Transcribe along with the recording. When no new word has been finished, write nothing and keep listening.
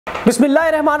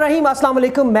बिस्मिल्लाहिर्रहमानिर्रहीम। अस्सलाम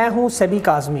वालेकुम। मैं हूं सबी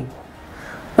काज़मी।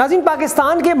 नाज़रीन,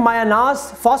 पाकिस्तान के मायानाज़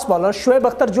फास्ट बॉलर शोएब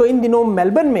अख्तर जो इन दिनों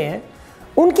मेलबर्न में हैं,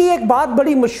 उनकी एक बात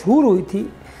बड़ी मशहूर हुई थी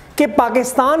कि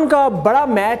पाकिस्तान का बड़ा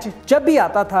मैच जब भी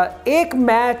आता था, एक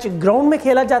मैच ग्राउंड में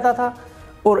खेला जाता था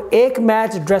और एक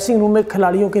मैच ड्रेसिंग रूम में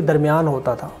खिलाड़ियों के दरमियान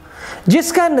होता था,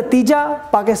 जिसका नतीजा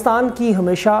पाकिस्तान की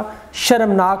हमेशा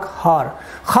शर्मनाक हार।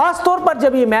 ख़ास तौर पर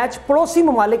जब ये मैच पड़ोसी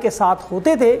ममालिक के साथ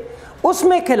होते थे,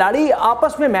 उसमें खिलाड़ी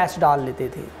आपस में मैच डाल लेते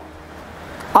थे।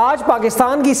 आज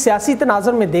पाकिस्तान की सियासी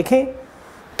तनाज़ुर में देखें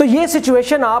तो ये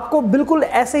सिचुएशन आपको बिल्कुल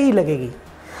ऐसे ही लगेगी।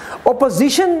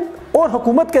 ओपोजिशन और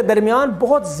हुकूमत के दरमियान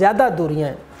बहुत ज़्यादा दूरियां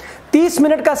हैं। 30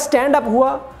 मिनट का स्टैंड अप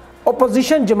हुआ,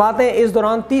 ओपोजिशन जमातें इस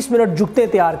दौरान 30 मिनट जुगते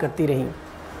तैयार करती रहीं।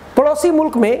 पड़ोसी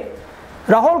मुल्क में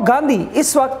राहुल गांधी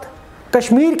इस वक्त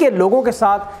कश्मीर के लोगों के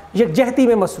साथ यकजहती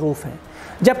में मसरूफ़ हैं,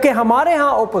 जबकि हमारे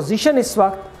यहाँ ओपोजिशन इस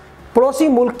वक्त पड़ोसी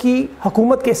मुल्क की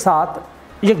हुकूमत के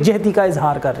साथ यकजहती का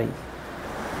इजहार कर रही है।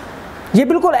 ये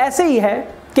बिल्कुल ऐसे ही है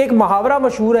कि एक मुहावरा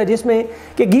मशहूर है जिसमें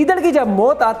कि गीदड़ की जब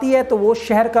मौत आती है तो वो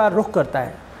शहर का रुख करता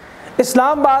है।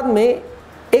 इस्लामाबाद में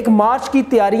एक मार्च की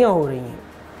तैयारियां हो रही हैं।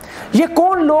 ये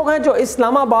कौन लोग हैं जो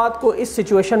इस्लामाबाद को इस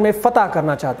सिचुएशन में फतह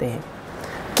करना चाहते हैं?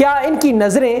 क्या इनकी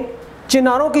नज़रें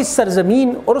चिनारों की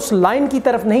सरजमीन और उस लाइन की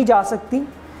तरफ नहीं जा सकती?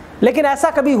 लेकिन ऐसा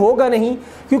कभी होगा नहीं,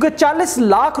 क्योंकि 40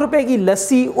 लाख रुपए की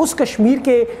लस्सी उस कश्मीर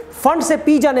के फंड से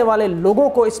पी जाने वाले लोगों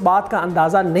को इस बात का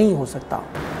अंदाज़ा नहीं हो सकता।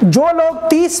 जो लोग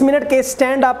 30 मिनट के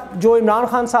स्टैंड अप जो इमरान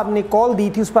खान साहब ने कॉल दी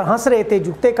थी उस पर हंस रहे थे,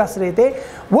 जुगते कस रहे थे,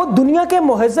 वो दुनिया के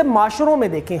मुहज़्ज़ब माशरों में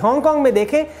देखें, हांगकांग में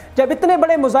देखें, जब इतने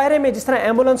बड़े मुजाहरे में जिस तरह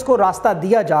एम्बुलेंस को रास्ता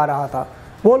दिया जा रहा था,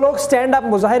 वो लोग स्टैंड अप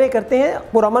मुजाहरे करते हैं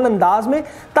पुरअमन अंदाज में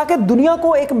ताकि दुनिया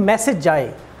को एक मैसेज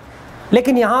जाए।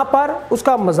 लेकिन यहाँ पर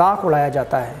उसका मजाक उड़ाया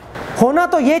जाता है। होना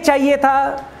तो ये चाहिए था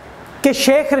कि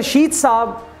शेख रशीद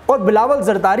साहब और बिलावल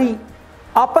जरदारी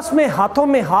आपस में हाथों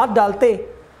में हाथ डालते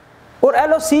और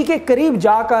LOC के करीब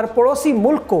जाकर पड़ोसी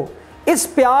मुल्क को इस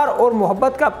प्यार और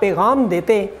मोहब्बत का पैगाम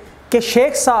देते कि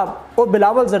शेख साहब और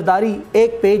बिलावल जरदारी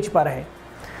एक पेज पर हैं।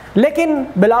 लेकिन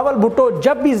बिलावल भुट्टो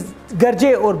जब भी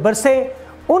गरजे और बरसे,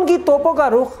 उनकी तोपों का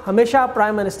रुख हमेशा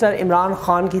प्राइम मिनिस्टर इमरान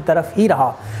खान की तरफ ही रहा,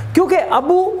 क्योंकि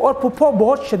अबू और फुफ्फो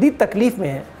बहुत शदीद तकलीफ़ में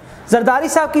हैं। जरदारी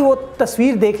साहब की वो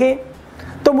तस्वीर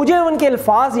देखें तो मुझे उनके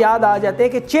अल्फाज याद आ जाते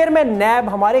हैं कि चेयरमैन नैब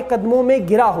हमारे कदमों में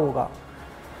गिरा होगा।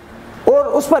 और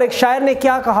उस पर एक शायर ने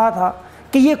क्या कहा था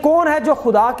कि ये कौन है जो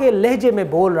खुदा के लहजे में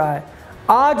बोल रहा है।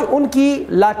 आज उनकी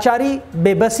लाचारी,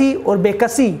 बेबसी और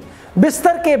बेकसी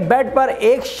बिस्तर के बेड पर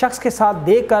एक शख्स के साथ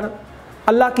देखकर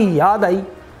अल्लाह की याद आई,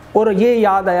 और ये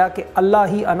याद आया कि अल्लाह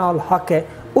ही अनाउल हक है,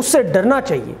 उससे डरना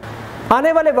चाहिए।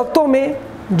 आने वाले वक्तों में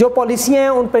जो पॉलिसियाँ हैं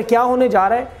उन पर क्या होने जा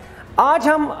रहा है, आज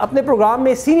हम अपने प्रोग्राम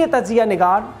में सीनियर तज्जिया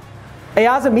निगार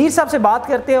एयाज अमीर साहब से बात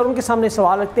करते हैं और उनके सामने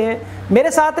सवाल रखते हैं।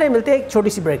 मेरे साथ रहे, मिलते हैं एक छोटी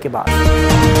सी ब्रेक के बाद।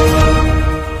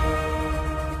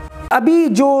 अभी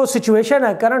जो सिचुएशन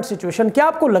है, करंट सिचुएशन, क्या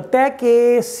आपको लगता है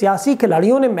कि सियासी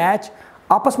खिलाड़ियों ने मैच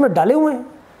आपस में डाले हुए हैं?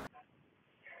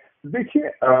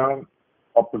 देखिए,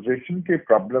 अपोजिशन के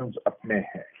प्रॉब्लम्स अपने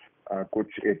हैं। कुछ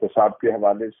एहतसाब के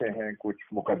हवाले से हैं, कुछ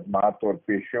मुकदमात और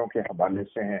पेशियों के हवाले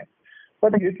से हैं,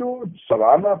 पर ये जो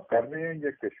सवाल आप कर रहे हैं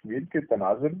ये कश्मीर के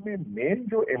तनाज़ुर में मेन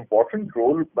जो इम्पोर्टेंट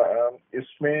रोल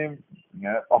इसमें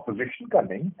अपोजिशन का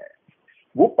नहीं है,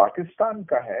 वो पाकिस्तान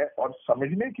का है। और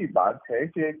समझने की बात है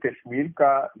कि कश्मीर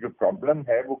का जो प्रॉब्लम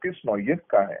है वो किस नौइयत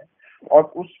का है और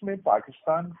उसमें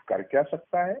पाकिस्तान कर क्या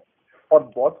सकता है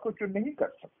और बहुत कुछ नहीं कर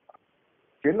सकता।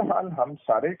 फिलहाल हम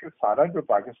सारे के सारा जो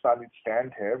पाकिस्तानी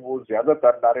स्टैंड है वो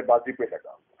ज्यादातर नारेबाजी पे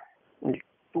लगा हुआ है,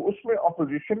 तो उसमें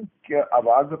अपोजिशन की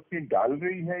आवाज अपनी डाल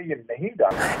रही है या नहीं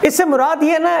डाल रही है। इससे मुराद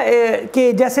ये ना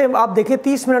कि जैसे आप देखें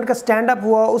 30 मिनट का स्टैंड अप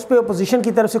हुआ, उस पर अपोजिशन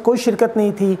की तरफ से कोई शिरकत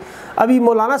नहीं थी। अभी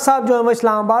मौलाना साहब जो है वो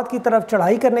इस्लामाबाद की तरफ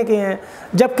चढ़ाई करने के हैं,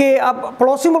 जबकि अब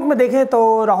पड़ोसी मुल्क में देखें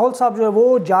तो राहुल साहब जो है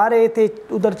वो जा रहे थे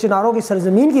उधर चिनारों की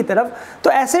सरजमीन की तरफ। तो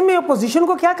ऐसे में अपोजिशन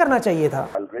को क्या करना चाहिए था?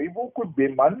 वो कोई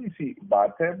बेमानी सी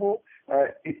बात है, वो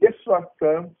इस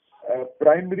वक्त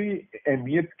प्राइमरी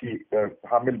अहमियत की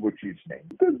हामिल वो चीज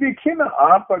नहीं। तो देखिए ना,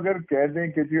 आप अगर कह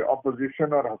दें कि जी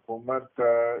अपोजिशन और हुकूमत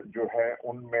जो है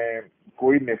उनमें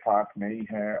कोई निफाक नहीं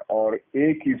है और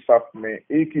एक ही सफ में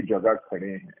एक ही जगह खड़े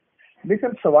हैं,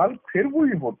 लेकिन सवाल फिर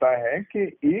वही होता है कि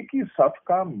एक ही सफ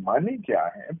का मानी क्या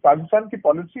है, पाकिस्तान की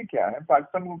पॉलिसी क्या है,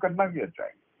 पाकिस्तान को करना क्या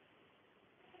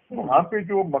चाहिए। वहाँ पे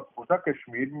जो मकबूजा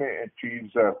कश्मीर में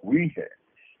चीज हुई है,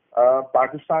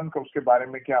 पाकिस्तान का उसके बारे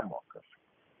में क्या मौक़िफ़?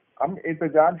 हम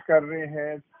एहतजाज कर रहे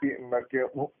हैं कि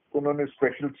उन्होंने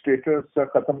स्पेशल स्टेटस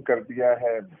खत्म कर दिया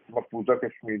है मकबूजा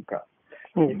कश्मीर का।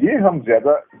 ये हम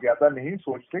ज्यादा नहीं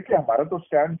सोचते कि हमारा तो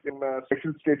स्टैंड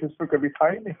स्पेशल स्टेटस पे कभी था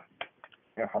ही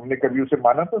नहीं, हमने कभी उसे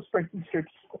माना था स्पेशल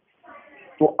स्टेटस को।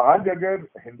 تو آج اگر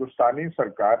ہندوستانی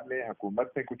سرکار نے،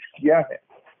 حکومت نے کچھ کیا ہے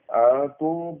تو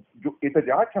جو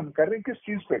احتجاج ہم کر رہے ہیں کس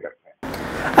چیز پہ کرتے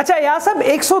ہیں؟ اچھا یا صاحب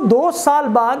 102 سال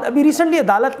بعد ابھی ریسنٹلی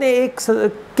عدالت نے ایک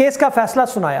کیس کا فیصلہ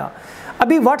سنایا.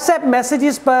 ابھی واٹس ایپ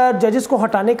میسیجز پر ججز کو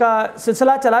ہٹانے کا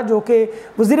سلسلہ چلا جو کہ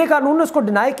وزیر قانون نے اس کو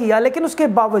ڈینائی کیا, لیکن اس کے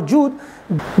باوجود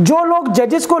جو لوگ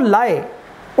ججز کو لائے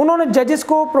انہوں نے ججز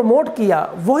کو پروموٹ کیا,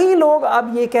 وہی لوگ اب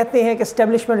یہ کہتے ہیں کہ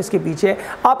اسٹیبلشمنٹ اس کے پیچھے.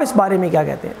 آپ اس بارے میں کیا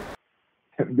کہتے ہیں؟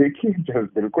 دیکھیے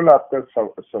بالکل آپ کا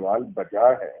سوال بجا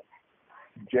ہے.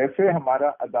 جیسے ہمارا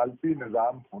عدالتی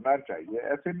نظام ہونا چاہیے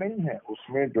ایسے نہیں ہے. اس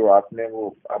میں جو آپ نے وہ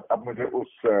اب مجھے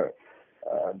اس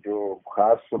جو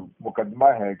خاص مقدمہ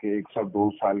ہے کہ 102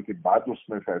 سال کے بعد اس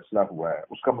میں فیصلہ ہوا ہے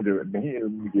اس کا مجھے نہیں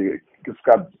علم یہ کس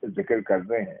کا ذکر کر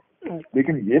رہے ہیں,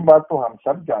 لیکن یہ بات تو ہم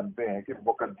سب جانتے ہیں کہ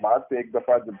مقدمات ایک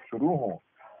دفعہ جب شروع ہوں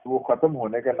تو وہ ختم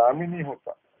ہونے کا نام ہی نہیں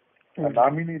ہوتا,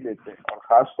 نام ہی نہیں لیتے. اور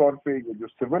خاص طور پہ یہ جو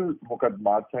سول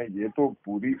مقدمات ہیں یہ تو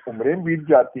پوری عمریں بیت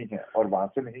جاتی ہیں اور وہاں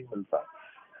سے نہیں ملتا.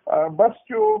 بس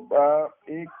جو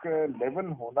ایک لیول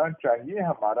ہونا چاہیے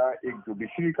ہمارا ایک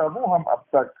جوڈیشری کا وہ ہم اب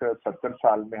تک 70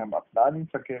 سال میں ہم اپنا نہیں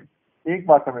سکے. ایک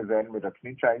بات ہمیں ذہن میں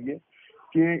رکھنی چاہیے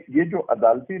کہ یہ جو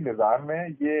عدالتی نظام ہے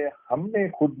یہ ہم نے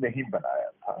خود نہیں بنایا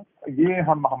تھا. یہ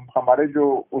ہمارے جو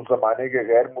اس زمانے کے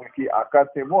غیر ملکی آقا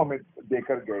تھے وہ ہمیں دے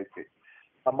کر گئے تھے.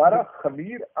 ہمارا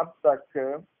خمیر اب تک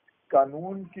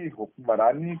قانون کی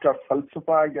حکمرانی کا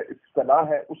فلسفہ یا اصطلاح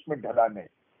ہے اس میں ڈھلا نہیں.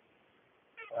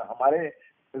 ہمارے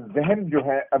ذہن جو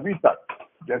ہے ابھی تک,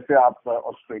 جیسے آپ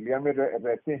آسٹریلیا میں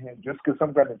رہتے ہیں, جس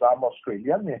قسم کا نظام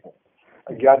آسٹریلیا میں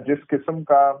ہے یا جس قسم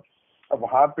کا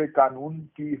وہاں پہ قانون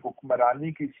کی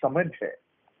حکمرانی کی سمجھ ہے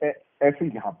ایسے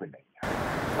یہاں پہ نہیں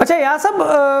ہے. اچھا یا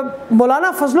صاحب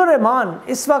مولانا فضل الرحمان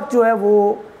اس وقت جو ہے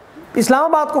وہ اسلام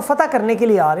آباد کو فتح کرنے کے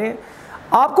لیے آ رہے ہیں.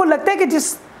 آپ کو لگتا ہے کہ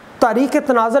جس تاریخ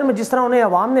تناظر میں جس طرح انہیں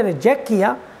عوام نے ریجیکٹ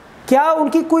کیا, کیا ان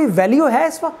کی کوئی ویلیو ہے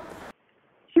اس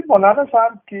وقت؟ مولانا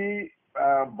صاحب کی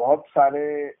بہت سارے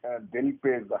دل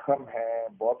پہ زخم ہیں,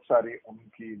 بہت ساری ان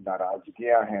کی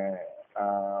ناراضگیاں ہیں.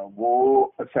 وہ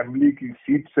اسمبلی کی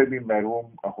سیٹ سے بھی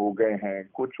محروم ہو گئے ہیں.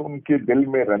 کچھ ان کے دل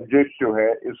میں رنجش جو ہے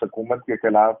اس حکومت کے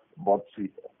خلاف بہت سی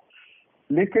ہے.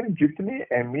 لیکن جتنی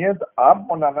اہمیت آپ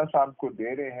مولانا صاحب کو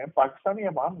دے رہے ہیں پاکستانی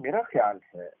عوام میرا خیال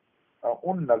ہے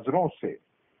ان نظروں سے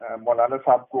مولانا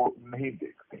صاحب کو نہیں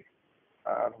دیکھتے.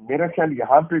 میرا خیال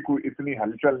یہاں پہ کوئی اتنی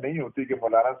ہلچل نہیں ہوتی کہ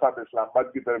مولانا صاحب اسلام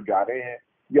آباد کی طرف جا رہے ہیں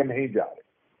یا نہیں جا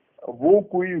رہے. وہ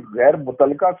کوئی غیر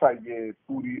متعلقہ سا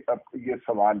یہ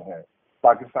سوال ہے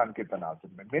پاکستان کے تناظر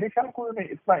میں. میرے خیال کو انہیں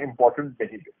اتنا امپورٹنٹ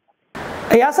نہیں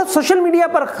ہے. ریاست سوشل میڈیا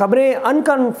پر خبریں,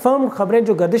 انکنفرم خبریں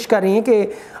جو گردش کر رہی ہیں کہ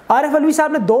عارف علوی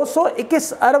صاحب نے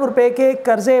 221 ارب روپے کے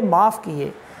قرضے معاف کیے.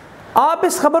 آپ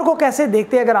اس خبر کو کیسے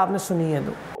دیکھتے ہیں اگر آپ نے سنی ہے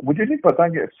تو؟ مجھے نہیں پتا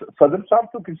کہ صدر صاحب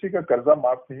تو کسی کا قرضہ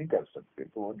معاف نہیں کر سکتے.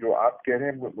 تو جو آپ کہہ رہے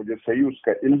ہیں مجھے صحیح اس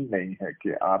کا علم نہیں ہے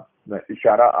کہ آپ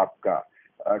اشارہ آپ کا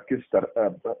کس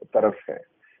طرف ہے.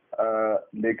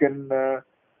 لیکن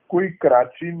کوئی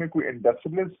کراچی میں کوئی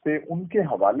انڈسٹریلسٹ تھے ان کے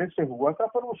حوالے سے ہوا تھا,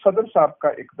 پر وہ صدر صاحب کا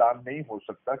اقدام نہیں ہو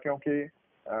سکتا کیونکہ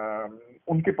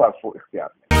ان کے پاس وہ اختیار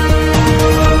نہیں.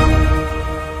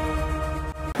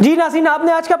 جی ناظرین, آپ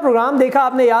نے آج کا پروگرام دیکھا,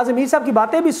 آپ نے یاز امیر صاحب کی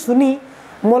باتیں بھی سنی.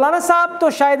 مولانا صاحب تو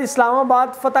شاید اسلام آباد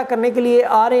فتح کرنے کے لیے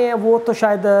آ رہے ہیں, وہ تو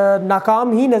شاید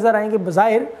ناکام ہی نظر آئیں گے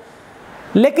بظاہر,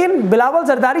 لیکن بلاول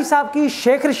زرداری صاحب کی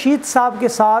شیخ رشید صاحب کے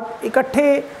ساتھ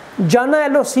اکٹھے جانا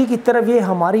LOC کی طرف یہ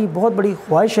ہماری بہت بڑی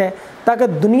خواہش ہے تاکہ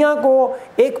دنیا کو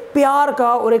ایک پیار کا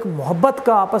اور ایک محبت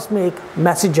کا آپس میں ایک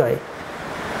میسج جائے.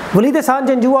 ولید احسان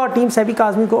جنجوعہ اور ٹیم سبی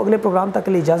کاظمی کو اگلے پروگرام تک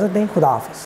کے لیے اجازت دیں. خدا حافظ.